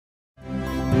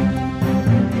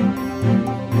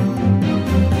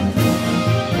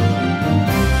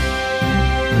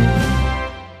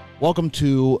Welcome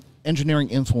to Engineering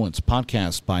Influence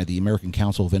podcast by the American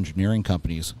Council of Engineering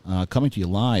Companies, coming to you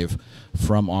live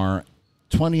from our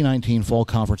 2019 Fall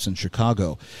Conference in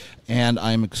Chicago. And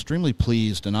I'm extremely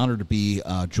pleased and honored to be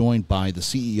joined by the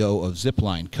CEO of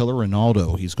Zipline, Keller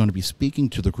Rinaudo. He's going to be speaking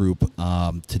to the group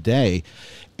today.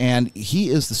 And he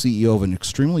is the CEO of an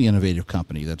extremely innovative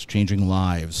company that's changing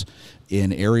lives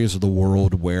in areas of the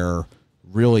world where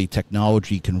really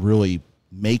technology can really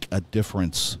make a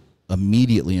difference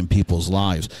immediately in people's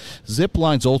lives.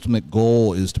 Zipline's ultimate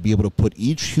goal is to be able to put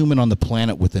each human on the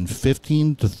planet within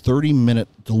 15 to 30 minute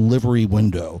delivery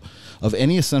window of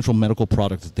any essential medical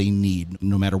product that they need,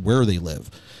 no matter where they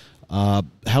live. How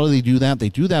do they do that? They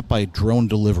do that by drone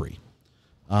delivery,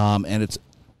 and it's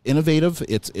innovative.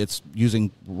 It's using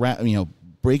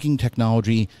breaking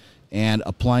technology and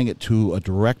applying it to a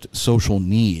direct social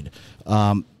need.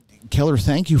 Keller,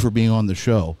 thank you for being on the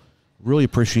show. Really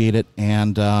appreciate it.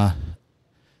 And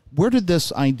where did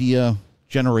this idea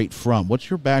generate from? What's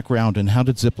your background and how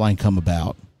did Zipline come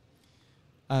about?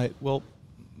 Well,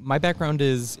 my background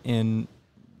is in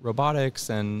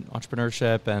robotics and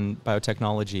entrepreneurship and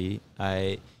biotechnology.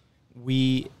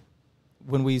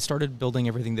 When we started building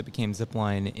everything that became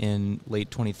Zipline in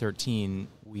late 2013,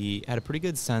 we had a pretty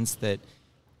good sense that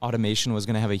automation was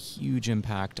going to have a huge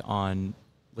impact on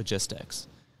logistics.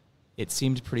 It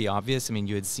seemed pretty obvious. I mean,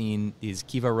 you had seen these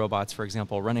Kiva robots, for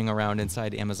example, running around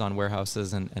inside Amazon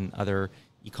warehouses and other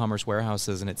e-commerce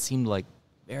warehouses, and it seemed like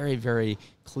very, very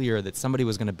clear that somebody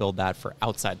was going to build that for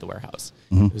outside the warehouse.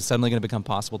 Mm-hmm. It was suddenly going to become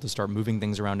possible to start moving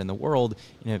things around in the world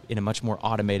in a much more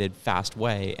automated, fast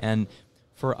way. And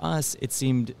for us, it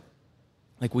seemed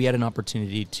like we had an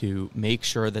opportunity to make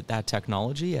sure that that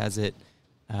technology, as it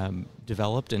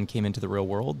developed and came into the real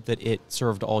world, that it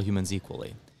served all humans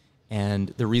equally. And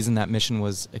the reason that mission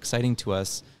was exciting to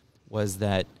us was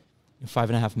that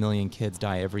 5.5 million kids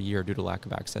die every year due to lack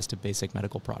of access to basic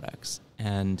medical products.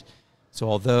 And so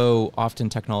although often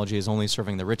technology is only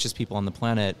serving the richest people on the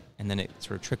planet and then it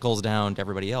sort of trickles down to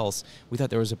everybody else, we thought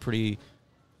there was a pretty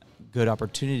good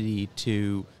opportunity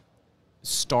to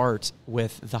start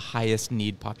with the highest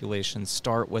need populations,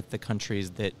 start with the countries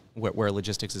where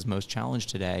logistics is most challenged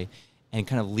today, and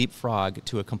kind of leapfrog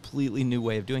to a completely new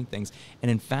way of doing things.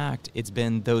 And in fact, it's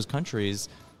been those countries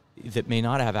that may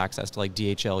not have access to like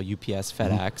DHL, UPS,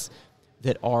 FedEx,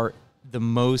 that are the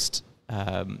most,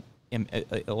 a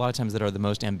lot of times that are the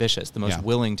most ambitious, the most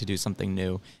willing to do something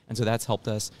new. And so that's helped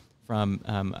us from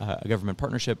a government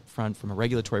partnership front, from a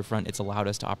regulatory front. It's allowed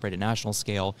us to operate at national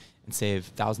scale and save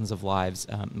thousands of lives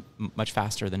much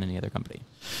faster than any other company.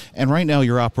 And right now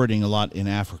you're operating a lot in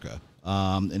Africa,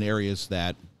 in areas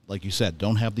that, like you said,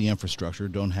 don't have the infrastructure,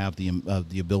 don't have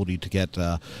the ability to get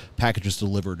packages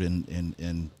delivered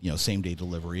in same day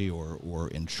delivery or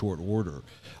in short order.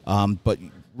 But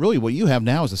really, what you have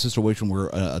now is a situation where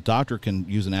a doctor can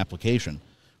use an application,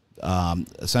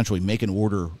 essentially make an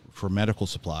order for medical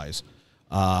supplies.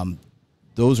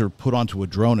 Those are put onto a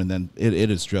drone, and then it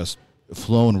is just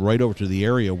flown right over to the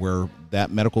area where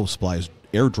that medical supply is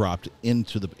airdropped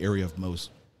into the area of most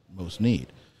need.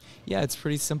 Yeah, it's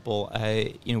pretty simple.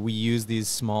 We use these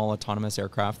small autonomous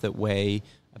aircraft that weigh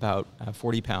about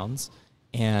 40 pounds,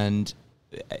 and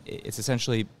it's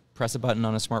essentially press a button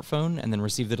on a smartphone and then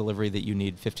receive the delivery that you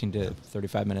need 15 to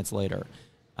 35 minutes later.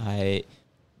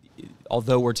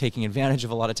 Although we're taking advantage of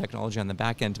a lot of technology on the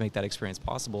back end to make that experience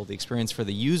possible, the experience for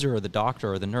the user or the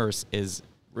doctor or the nurse is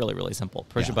really, really simple.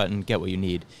 Push a button, get what you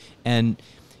need. And,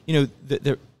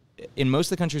 in most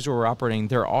of the countries where we're operating,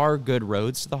 there are good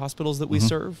roads to the hospitals that we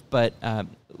serve, but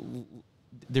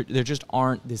there just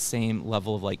aren't the same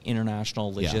level of like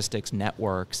international logistics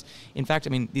networks. In fact, I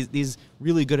mean, these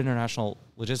really good international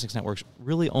logistics networks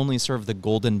really only serve the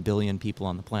golden billion people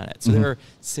on the planet. So there are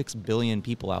 6 billion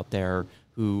people out there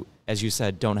who, as you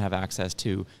said, don't have access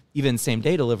to even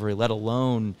same-day delivery, let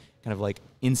alone kind of like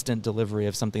instant delivery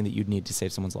of something that you'd need to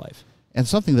save someone's life. And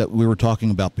something that we were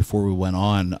talking about before we went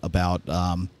on about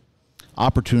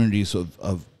opportunities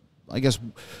of, I guess,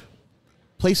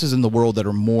 places in the world that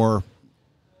are more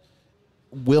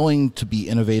willing to be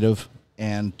innovative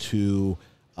and to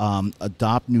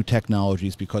adopt new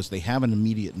technologies because they have an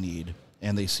immediate need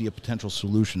and they see a potential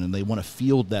solution and they want to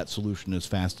field that solution as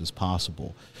fast as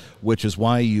possible, which is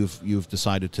why you've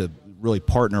decided to really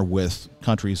partner with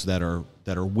countries that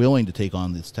are willing to take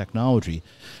on this technology.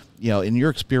 In your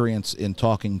experience in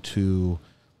talking to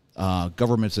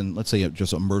governments in, let's say,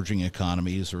 just emerging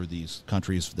economies or these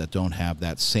countries that don't have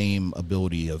that same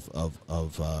ability of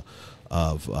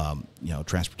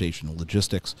transportation and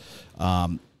logistics,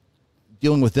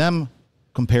 dealing with them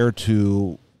compared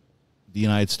to the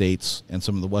United States and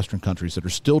some of the Western countries that are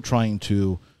still trying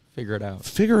to Figure it out.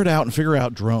 Figure it out and figure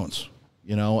out drones,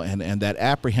 and that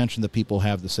apprehension that people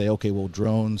have to say, okay, well,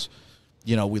 drones,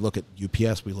 we look at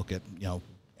UPS, we look at,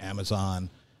 Amazon,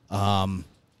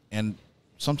 and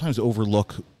sometimes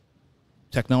overlook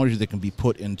technology that can be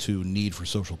put into need for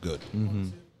social good. Mm-hmm.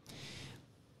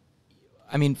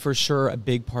 I mean, for sure, a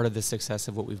big part of the success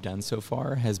of what we've done so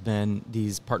far has been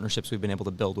these partnerships we've been able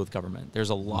to build with government. There's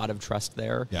a lot of trust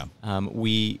there. Yeah.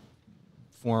 We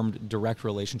formed direct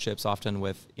relationships often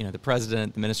with, the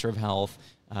president, the minister of health.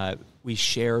 We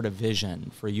shared a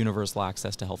vision for universal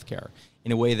access to healthcare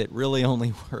in a way that really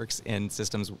only works in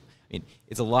systems. I mean,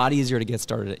 it's a lot easier to get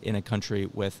started in a country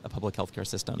with a public healthcare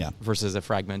system versus a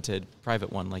fragmented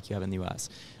private one like you have in the U.S.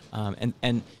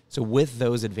 And so with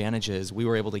those advantages, we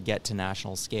were able to get to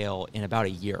national scale in about a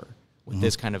year with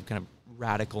this kind of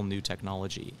radical new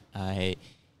technology.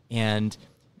 And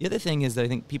the other thing is that I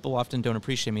think people often don't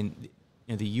appreciate. I mean,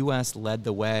 the U.S. led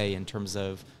the way in terms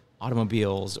of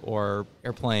automobiles or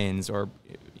airplanes or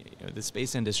the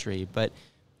space industry, but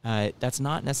that's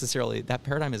not necessarily, that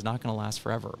paradigm is not going to last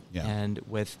forever. Yeah. And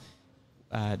with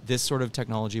this sort of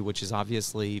technology, which is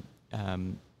obviously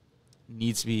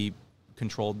needs to be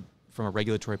controlled from a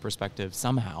regulatory perspective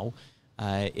somehow,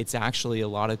 it's actually a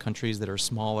lot of countries that are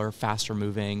smaller, faster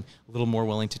moving, a little more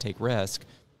willing to take risk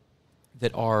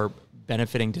that are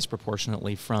benefiting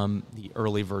disproportionately from the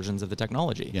early versions of the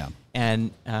technology. Yeah.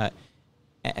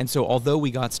 And so although we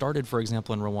got started, for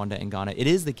example, in Rwanda and Ghana, it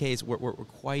is the case we're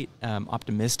quite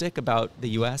optimistic about the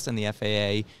U.S. and the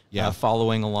FAA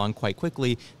following along quite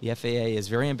quickly. The FAA is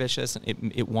very ambitious.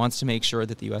 It wants to make sure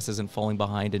that the U.S. isn't falling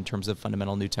behind in terms of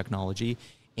fundamental new technology.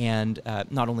 And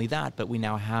not only that, but we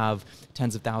now have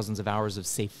tens of thousands of hours of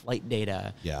safe flight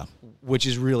data, which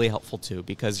is really helpful too,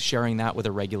 because sharing that with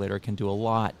a regulator can do a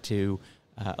lot to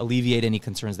alleviate any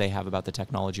concerns they have about the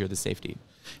technology or the safety.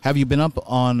 Have you been up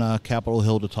on Capitol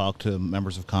Hill to talk to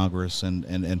members of Congress,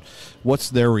 and what's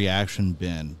their reaction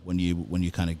been when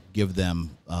you kind of give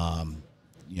them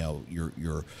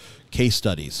your case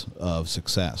studies of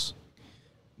success?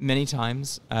 Many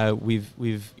times we've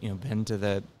been to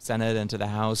the Senate and to the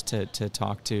House to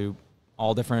talk to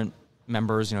all different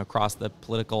members across the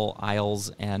political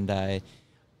aisles, and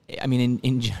I mean,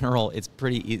 in general, it's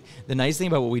pretty the nice thing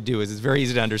about what we do is it's very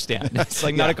easy to understand. It's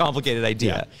like not a complicated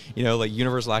idea. Like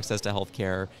universal access to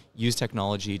healthcare, use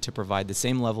technology to provide the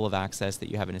same level of access that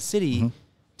you have in a city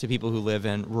to people who live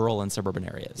in rural and suburban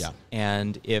areas.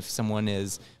 And if someone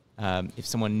needs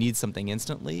something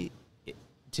instantly,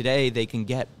 today they can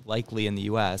get, likely in the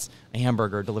U.S., a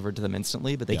hamburger delivered to them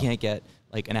instantly, but they can't get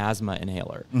like an asthma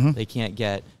inhaler. They can't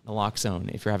get naloxone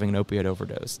if you're having an opioid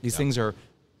overdose. These things are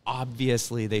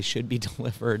obviously they should be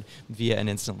delivered via an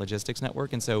instant logistics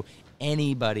network, and so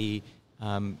anybody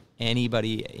on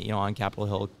Capitol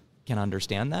Hill can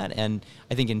understand that. And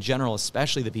I think in general,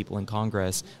 especially the people in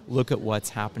Congress, look at what's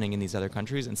happening in these other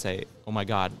countries and say, oh my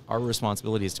God, our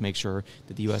responsibility is to make sure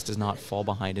that the U.S. does not fall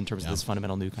behind in terms of this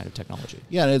fundamental new kind of technology.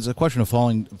 Yeah, it's a question of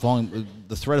falling,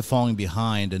 the threat of falling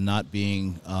behind and not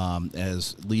being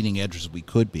as leading edge as we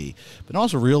could be, but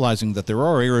also realizing that there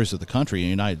are areas of the country in the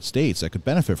United States that could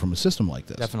benefit from a system like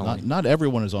this. Definitely. Not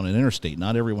everyone is on an interstate.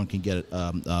 Not everyone can get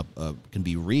can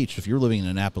be reached. If you're living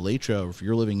in Appalachia, or if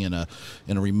you're living in a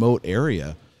remote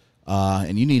area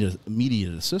and you need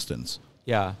immediate assistance.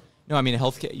 Yeah. No, I mean,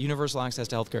 universal access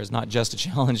to healthcare is not just a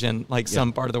challenge in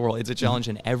some part of the world. It's a challenge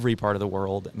in every part of the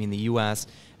world. I mean, the U.S.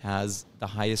 has the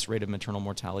highest rate of maternal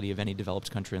mortality of any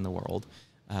developed country in the world.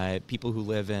 People who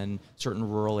live in certain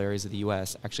rural areas of the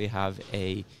U.S. actually have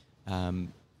a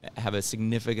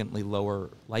significantly lower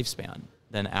lifespan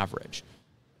than average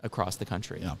across the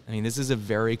country. Yeah. I mean, this is a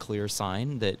very clear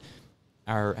sign that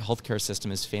our healthcare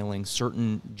system is failing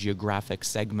certain geographic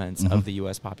segments of the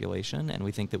U.S. population, and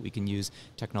we think that we can use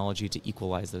technology to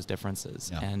equalize those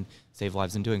differences and save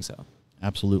lives in doing so.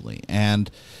 Absolutely.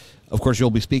 And, of course, you'll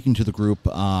be speaking to the group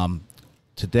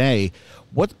today.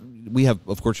 What we have,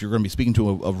 of course, you're going to be speaking to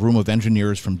a room of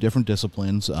engineers from different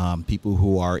disciplines, people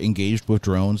who are engaged with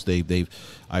drones.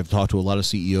 I've talked to a lot of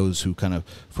CEOs who kind of,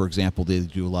 for example, they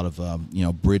do a lot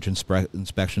of bridge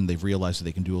inspection. They've realized that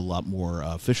they can do a lot more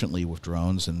efficiently with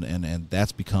drones, and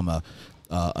that's become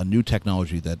a new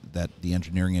technology that the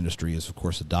engineering industry is, of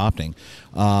course, adopting.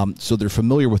 So they're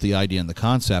familiar with the idea and the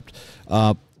concept.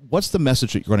 What's the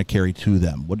message that you're going to carry to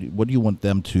them? What do you want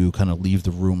them to kind of leave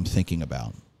the room thinking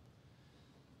about?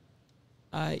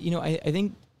 I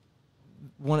think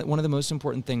one of the most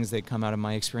important things that come out of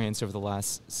my experience over the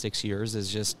last 6 years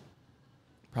is just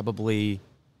probably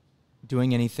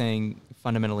doing anything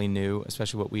fundamentally new,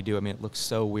 especially what we do. I mean, it looks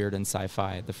so weird in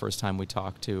sci-fi the first time we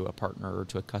talk to a partner or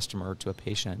to a customer or to a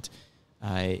patient.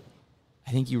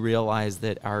 I think you realize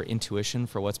that our intuition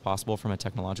for what's possible from a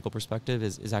technological perspective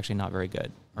is actually not very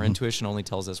good. Our intuition only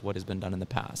tells us what has been done in the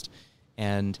past.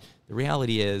 And the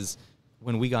reality is,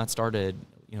 when we got started,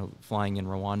 flying in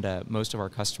Rwanda, most of our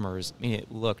customers,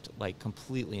 it looked like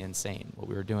completely insane what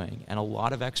we were doing. And a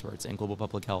lot of experts in global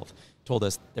public health told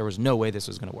us there was no way this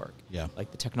was going to work. Yeah.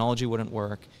 Like, the technology wouldn't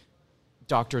work.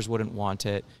 Doctors wouldn't want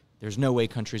it. There's no way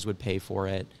countries would pay for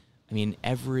it.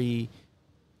 Every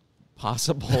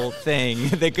possible thing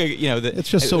they could, it's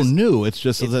just so new. It's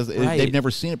just right. They've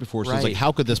never seen it before. So Right. it's like,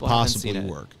 how could this People haven't possibly seen it.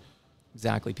 work?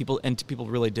 Exactly. People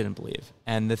really didn't believe.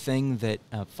 And the thing that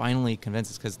finally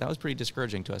convinced us, because that was pretty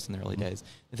discouraging to us in the early days,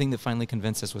 the thing that finally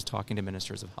convinced us was talking to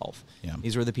ministers of health. Yeah.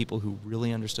 These were the people who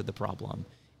really understood the problem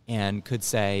and could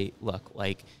say, look,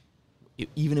 like,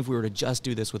 even if we were to just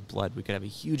do this with blood, we could have a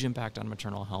huge impact on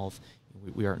maternal health.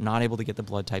 We are not able to get the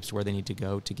blood types to where they need to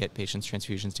go to get patients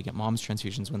transfusions, to get moms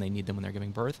transfusions when they need them when they're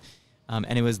giving birth.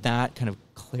 And it was that kind of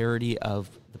clarity of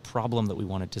the problem that we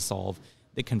wanted to solve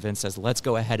that convinced us, let's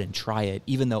go ahead and try it,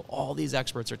 even though all these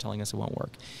experts are telling us it won't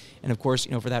work. And of course,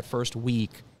 for that first week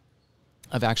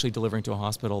of actually delivering to a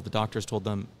hospital, the doctors told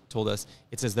us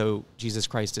it's as though Jesus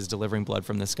Christ is delivering blood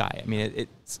from the sky.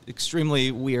 It's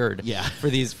extremely weird for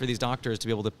these doctors to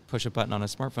be able to push a button on a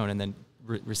smartphone and then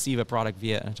receive a product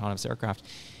via an autonomous aircraft.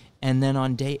 And then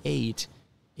on day 8,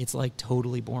 it's like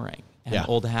totally boring and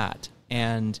old hat.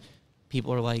 And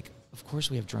people are like, of course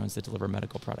we have drones that deliver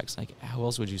medical products. Like, how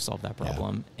else would you solve that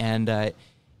problem? Yeah. And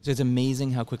so it's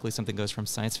amazing how quickly something goes from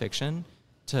science fiction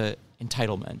to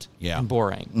entitlement and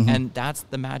boring. Mm-hmm. And that's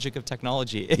the magic of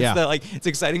technology. It's it's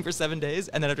exciting for 7 days,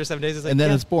 and then after 7 days, it's like, and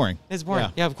then it's boring. It's boring.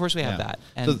 Yeah, of course we have that.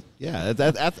 And so,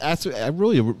 that's a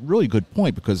really good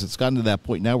point, because it's gotten to that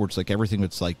point now where it's like everything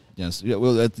that's like,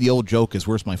 the old joke is,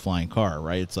 where's my flying car,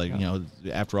 right? It's like,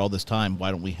 after all this time,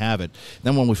 why don't we have it?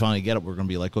 Then when we finally get it, we're going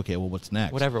to be like, okay, well, what's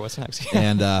next? What's next?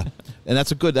 And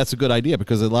that's a good idea,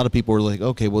 because a lot of people are like,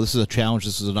 okay, well, this is a challenge,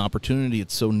 this is an opportunity,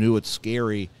 it's so new, it's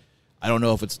scary. I don't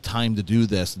know if it's time to do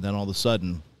this. And then all of a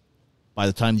sudden, by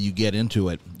the time you get into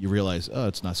it, you realize, oh,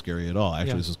 it's not scary at all.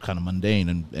 Actually, this is kind of mundane,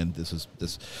 and this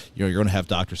you're going to have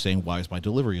doctors saying, why is my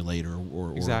delivery late, or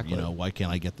why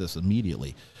can't I get this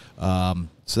immediately?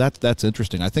 So that's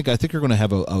interesting. I think you're going to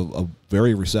have a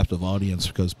very receptive audience,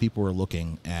 because people are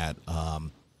looking at,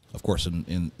 of course,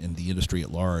 in the industry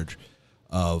at large,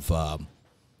 of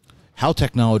how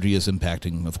technology is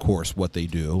impacting, of course, what they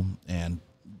do, and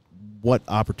what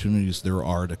opportunities there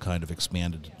are to kind of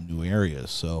expand into new areas.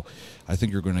 So I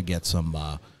think you're going to get some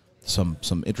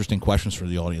interesting questions for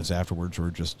the audience afterwards,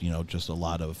 or just a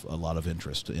lot of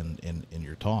interest in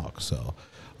your talk. So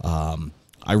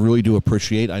I really do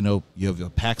appreciate. I know you have a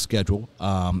packed schedule,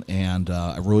 and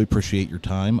I really appreciate your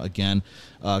time. Again,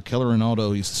 Keller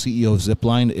Rinaudo, he's the CEO of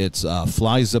Zipline. It's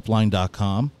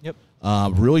flyzipline.com. Yep.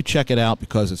 Really check it out,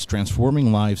 because it's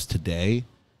transforming lives today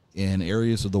in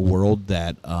areas of the world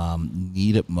that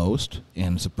need it most,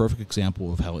 and it's a perfect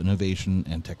example of how innovation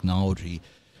and technology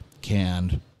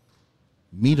can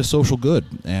meet a social good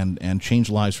and change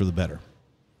lives for the better.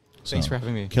 Thanks for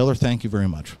having me. Keller, thank you very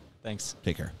much. Thanks.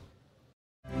 Take care.